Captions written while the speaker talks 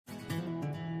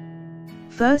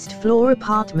first floor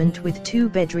apartment with 2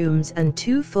 bedrooms and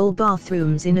 2 full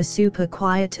bathrooms in a super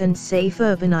quiet and safe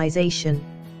urbanization.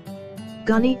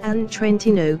 Gunni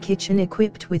Trentino kitchen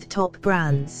equipped with top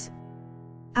brands.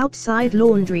 Outside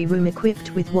laundry room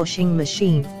equipped with washing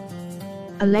machine.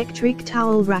 Electric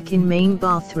towel rack in main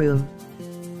bathroom.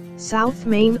 South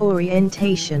main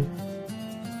orientation.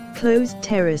 Closed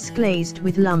terrace glazed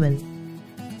with Lummon.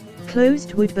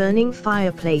 Closed wood burning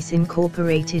fireplace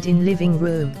incorporated in living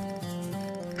room.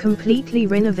 Completely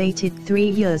renovated 3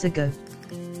 years ago.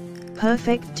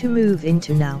 Perfect to move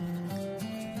into now.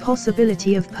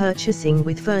 Possibility of purchasing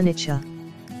with furniture.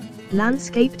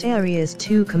 Landscaped areas,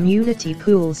 2 community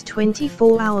pools,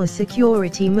 24-hour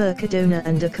security, Mercadona,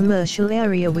 and a commercial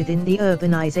area within the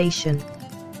urbanization.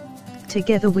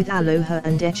 Together with Aloha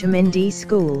and Echamendi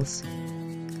schools.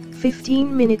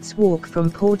 15 minutes walk from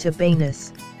Puerto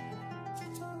BanúsCovered.